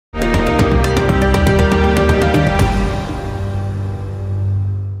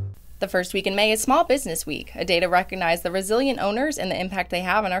The first week in May is Small Business Week, a day to recognize the resilient owners and the impact they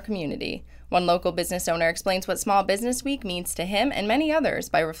have on our community. One local business owner explains what Small Business Week means to him and many others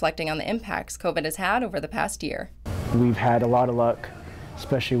by reflecting on the impacts COVID has had over the past year. We've had a lot of luck,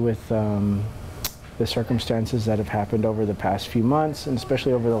 especially with the circumstances that have happened over the past few months and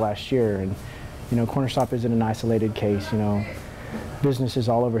especially over the last year. And Corner Stop isn't an isolated case. Businesses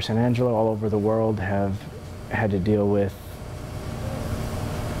all over San Angelo, all over the world have had to deal with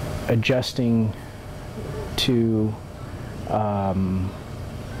adjusting to the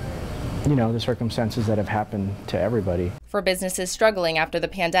circumstances that have happened to everybody. For businesses struggling after the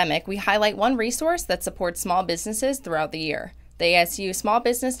pandemic, we highlight one resource that supports small businesses throughout the year. The ASU Small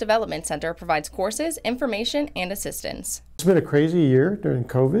Business Development Center provides courses, information, and assistance. It's been a crazy year during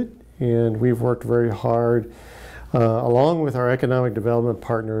COVID, and we've worked very hard along with our economic development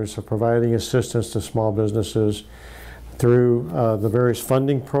partners of providing assistance to small businesses through the various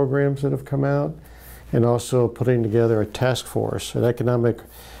funding programs that have come out, and also putting together a task force, an economic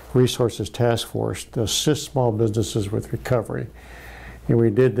resources task force to assist small businesses with recovery. And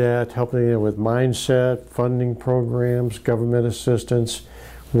we did that, helping them with mindset, funding programs, government assistance,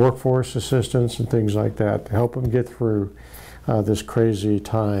 workforce assistance, and things like that to help them get through this crazy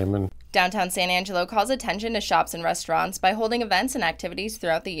time. Downtown San Angelo calls attention to shops and restaurants by holding events and activities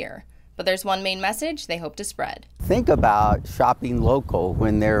throughout the year. But there's one main message they hope to spread. Think about shopping local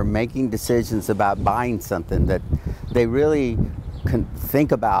when they're making decisions about buying something, that they really can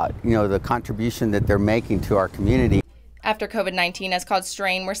think about, the contribution that they're making to our community. After COVID-19 has caused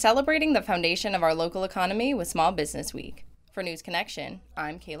strain, we're celebrating the foundation of our local economy with Small Business Week. For News Connection,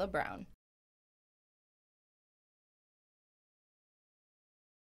 I'm Kayla Brown.